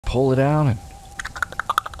pull it out and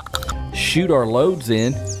shoot our loads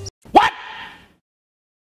in. What?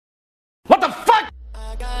 What the fuck?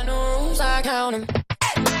 I got no rules, I count 'em.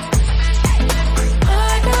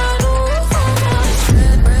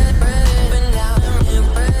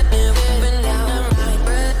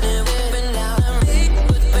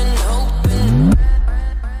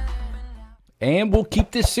 And we'll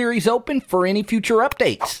keep this series open for any future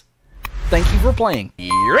updates. Thank you for playing.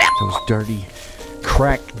 Those dirty,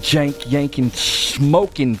 crack, jank, yanking,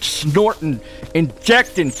 smoking, snorting,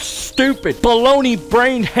 injecting, stupid, baloney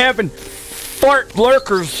brain having, fart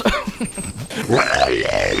lurkers.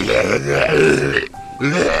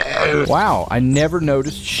 Wow, I never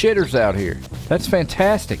noticed shitters out here. That's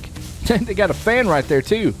fantastic. They got a fan right there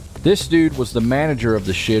too. This dude was the manager of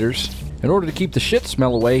the shitters. In order to keep the shit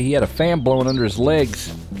smell away, he had a fan blowing under his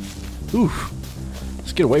legs. Oof.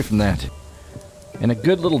 Let's get away from that. And a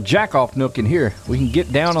good little jack-off nook in here. We can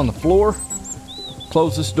get down on the floor,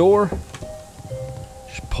 close this door,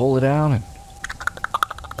 just pull it out,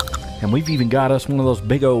 and we've even got us one of those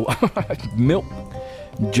big old milk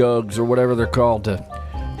jugs or whatever they're called to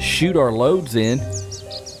shoot our loads in.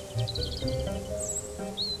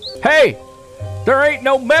 Hey! There ain't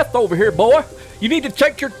no meth over here, boy! You need to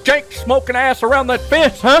take your jank smoking ass around that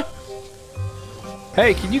fence, huh?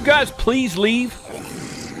 Hey, can you guys please leave?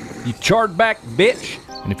 You charred back bitch.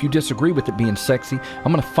 And if you disagree with it being sexy,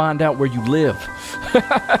 I'm gonna find out where you live.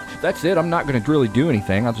 That's it, I'm not gonna really do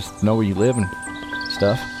anything. I'll just know where you live and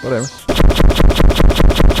stuff, whatever.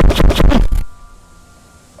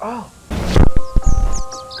 Oh.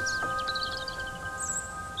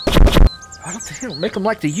 I don't think it'll make them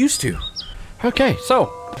like they used to. Okay,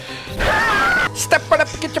 so. Step right up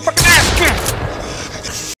and get your fucking ass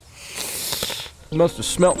kicked! Must have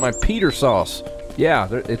smelt my Peter sauce. Yeah,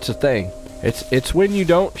 it's a thing. It's when you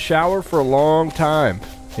don't shower for a long time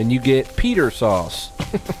and you get Peter sauce.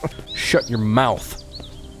 Shut your mouth.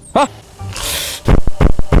 Huh?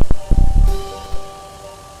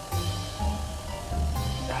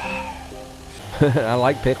 I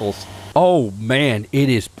like pickles. Oh man, it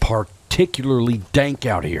is particularly dank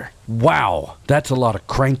out here. Wow, that's a lot of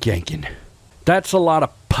crank yanking. That's a lot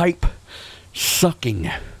of pipe sucking.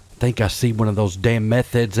 I think I see one of those damn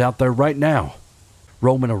meth heads out there right now,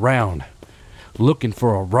 roaming around, looking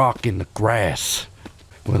for a rock in the grass.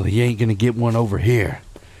 Well, he ain't gonna get one over here.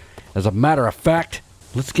 As a matter of fact,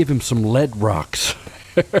 let's give him some lead rocks.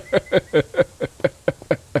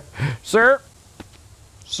 Sir?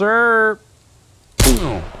 Sir?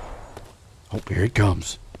 Oh, here he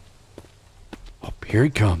comes. Oh, here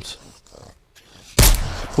he comes.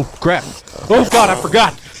 Oh, crap. Oh, God, I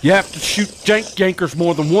forgot. You have to shoot jank yankers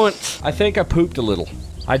more than once. I think I pooped a little.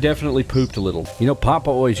 I definitely pooped a little. You know, Papa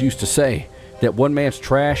always used to say that one man's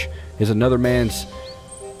trash is another man's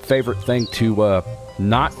favorite thing to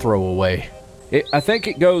not throw away. I think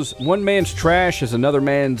it goes, one man's trash is another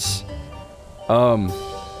man's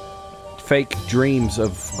fake dreams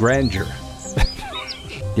of grandeur.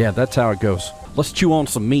 Yeah, that's how it goes. Let's chew on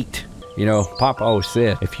some meat. You know, Papa always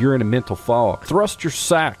said, if you're in a mental fog, thrust your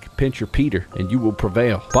sack, pinch your Peter, and you will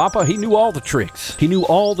prevail. Papa, he knew all the tricks. He knew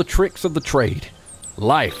all the tricks of the trade.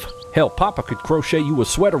 Life. Hell, Papa could crochet you a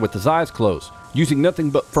sweater with his eyes closed, using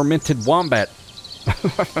nothing but fermented wombat.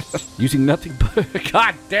 Using nothing but...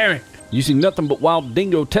 God damn it! Using nothing but wild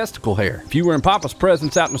dingo testicle hair. If you were in Papa's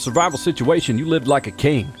presence out in a survival situation, you lived like a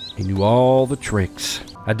king. He knew all the tricks.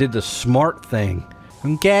 I did the smart thing.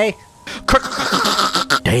 Okay?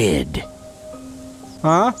 Dead.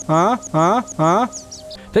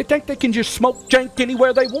 They think they can just smoke jank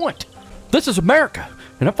anywhere they want. This is America,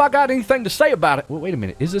 and if I got anything to say about it... Well, wait a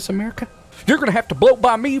minute, is this America? You're gonna have to blow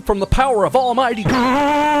by me from the power of Almighty.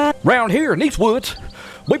 Round here in these woods,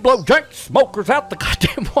 we blow jank smokers out the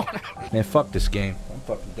goddamn water. Man, fuck this game. I'm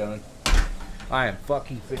fucking done. I am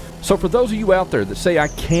fucking... So for those of you out there that say I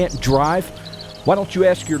can't drive, why don't you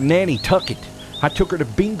ask your nanny Tuckett? I took her to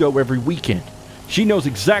bingo every weekend. She knows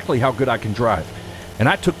exactly how good I can drive. And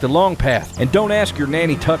I took the long path. And don't ask your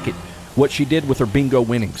nanny Tuckett what she did with her bingo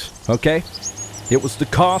winnings, okay? It was the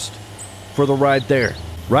cost for the ride there.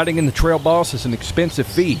 Riding in the Trail Boss is an expensive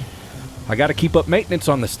fee. I gotta keep up maintenance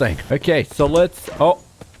on this thing. Okay, so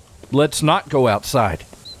let's not go outside.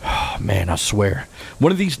 Oh, man, I swear.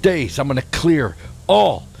 One of these days, I'm gonna clear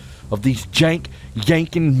all of these jank,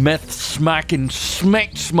 yanking, meth, smacking,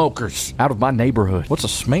 smack smokers out of my neighborhood. What's a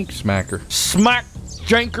smack smacker? Smack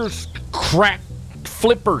jankers, crack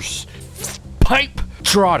flippers, pipe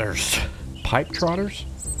trotters. Pipe trotters?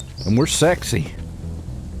 And we're sexy.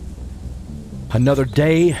 Another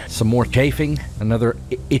day, some more chafing, another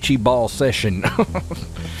itchy ball session.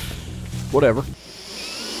 Whatever.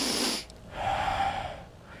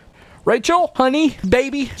 Rachel, honey,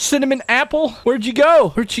 baby, cinnamon apple. Where'd you go?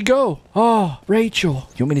 Where'd you go? Oh, Rachel.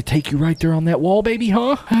 You want me to take you right there on that wall, baby,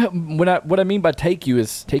 huh? What I mean by take you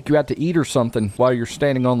is take you out to eat or something while you're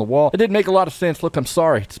standing on the wall. It didn't make a lot of sense. Look, I'm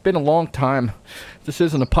sorry. It's been a long time. This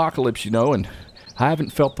is an apocalypse, you know, and I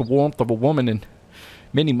haven't felt the warmth of a woman in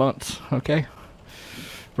many months, okay?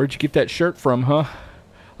 Where'd you get that shirt from, huh?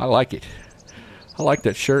 I like it. I like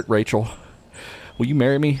that shirt, Rachel. Will you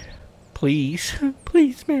marry me? Please.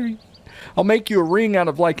 Please marry me. I'll make you a ring out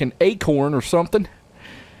of like an acorn or something.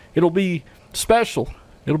 It'll be special.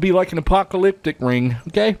 It'll be like an apocalyptic ring,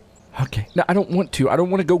 okay? Okay. No, I don't want to. I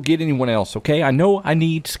don't want to go get anyone else, okay? I know I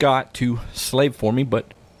need Scott to slave for me,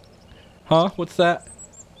 but... Huh? What's that?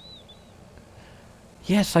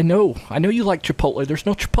 Yes, I know. I know you like Chipotle. There's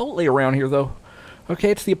no Chipotle around here, though.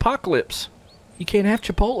 Okay, it's the apocalypse. You can't have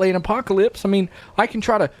Chipotle in apocalypse. I mean, I can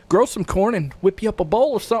try to grow some corn and whip you up a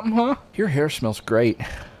bowl or something, huh? Your hair smells great.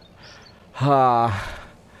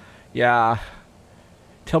 Yeah.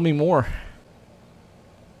 Tell me more.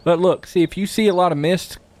 But look, see, if you see a lot of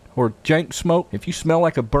mist or jank smoke, if you smell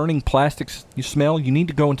like a burning plastics you smell, you need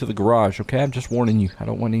to go into the garage, okay? I'm just warning you. I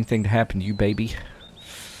don't want anything to happen to you, baby.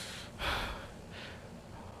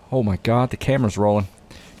 Oh my God, the camera's rolling.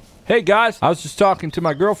 Hey guys, I was just talking to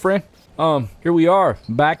my girlfriend. Here we are,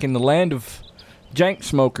 back in the land of jank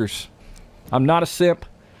smokers. I'm not a simp,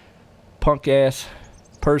 punk ass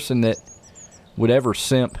person that would ever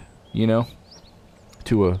simp, you know,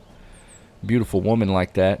 to a beautiful woman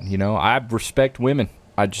like that. You know, I respect women.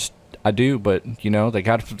 I do, but you know, they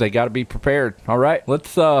got to be prepared. All right,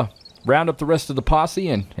 let's round up the rest of the posse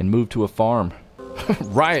and move to a farm.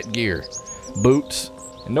 Riot gear, boots,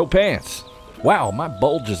 and no pants. Wow, my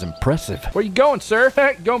bulge is impressive. Where you going, sir?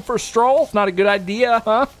 Going for a stroll? It's not a good idea,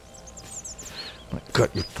 huh? I'm gonna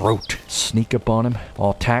cut your throat. Sneak up on him,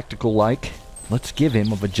 all tactical like. Let's give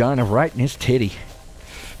him a vagina right in his titty.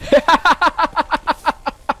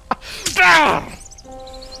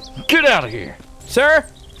 Get out of here. Sir,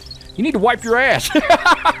 you need to wipe your ass.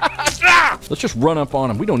 Let's just run up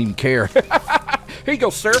on him. We don't even care. Here you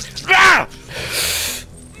go, sir.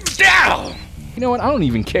 You know what? I don't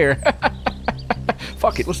even care.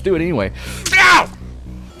 Fuck it, let's do it anyway.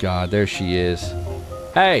 God, there she is.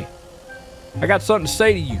 Hey, I got something to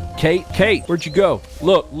say to you, Kate. Kate, where'd you go?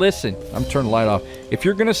 Look, listen. I'm turning the light off. If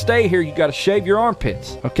you're gonna stay here, you gotta shave your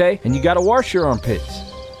armpits, okay? And you gotta wash your armpits,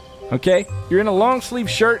 okay? You're in a long sleeve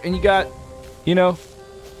shirt and you got, you know,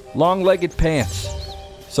 long-legged pants.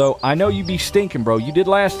 So I know you be stinking, bro. You did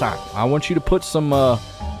last time. I want you to put some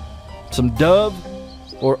Dove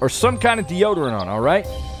or some kind of deodorant on, all right?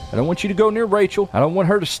 I don't want you to go near Rachel. I don't want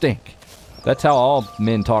her to stink. That's how all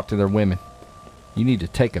men talk to their women. You need to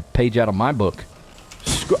take a page out of my book.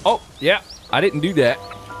 Oh, yeah, I didn't do that.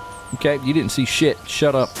 Okay, you didn't see shit.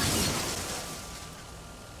 Shut up.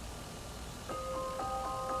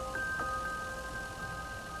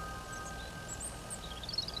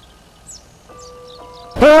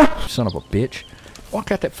 Son of a bitch.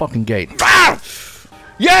 Walk out that fucking gate.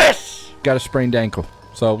 Yes! Got a sprained ankle.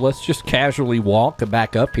 So let's just casually walk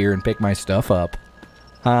back up here and pick my stuff up.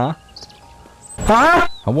 Huh? Huh?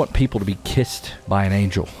 I want people to be kissed by an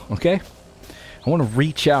angel, okay? I want to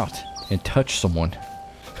reach out and touch someone.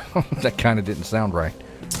 That kind of didn't sound right.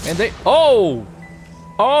 And they... Oh!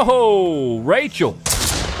 Oh, Rachel.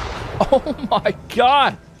 Oh my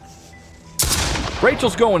God.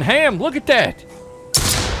 Rachel's going ham. Look at that.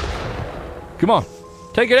 Come on.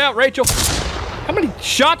 Take it out, Rachel. How many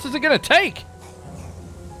shots is it going to take?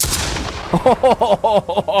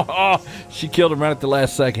 She killed him right at the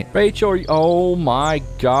last second. Rachel, oh my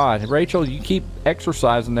God. Rachel, you keep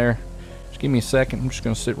exercising there. Just give me a second. I'm just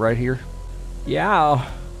going to sit right here. Yeah.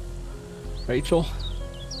 Rachel.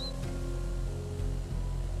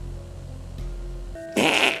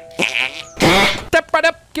 Step right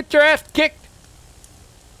up. Get your ass kicked.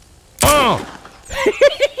 Oh.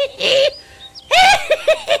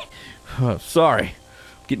 Oh, sorry.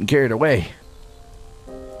 Getting carried away.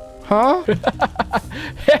 Huh?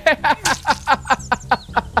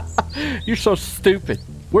 You're so stupid.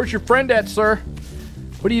 Where's your friend at, sir?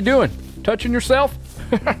 What are you doing? Touching yourself?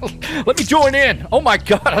 Let me join in. Oh my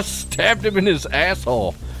God, I stabbed him in his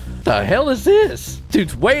asshole. What the hell is this?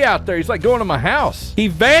 Dude's way out there. He's like going to my house. He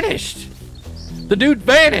vanished. The dude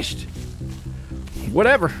vanished.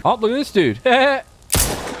 Whatever. Oh, look at this dude.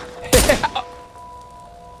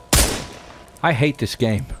 I hate this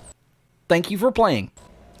game. Thank you for playing.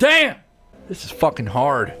 Damn! This is fucking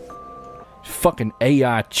hard. Fucking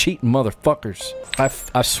AI cheating motherfuckers.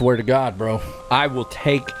 I swear to God, bro. I will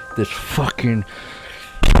take this fucking...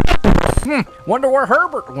 Wonder where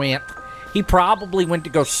Herbert went. He probably went to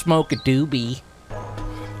go smoke a doobie.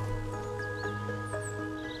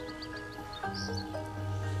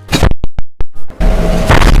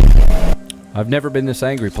 I've never been this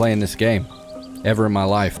angry playing this game. Ever in my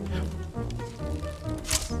life.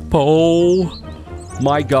 Oh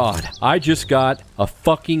my god. I just got a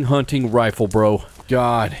fucking hunting rifle, bro.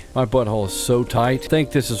 God, my butthole is so tight. I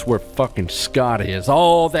think this is where fucking Scott is.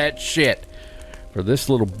 All that shit. For this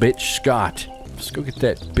little bitch Scott. Let's go get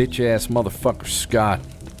that bitch ass motherfucker Scott.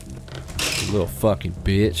 You little fucking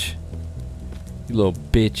bitch. You little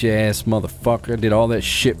bitch ass motherfucker. I did all that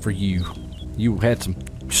shit for you. You had some...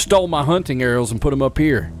 stole my hunting arrows and put them up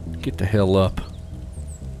here. Get the hell up.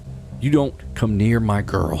 You don't come near my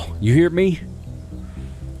girl. You hear me?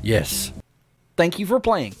 Yes. Thank you for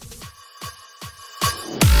playing.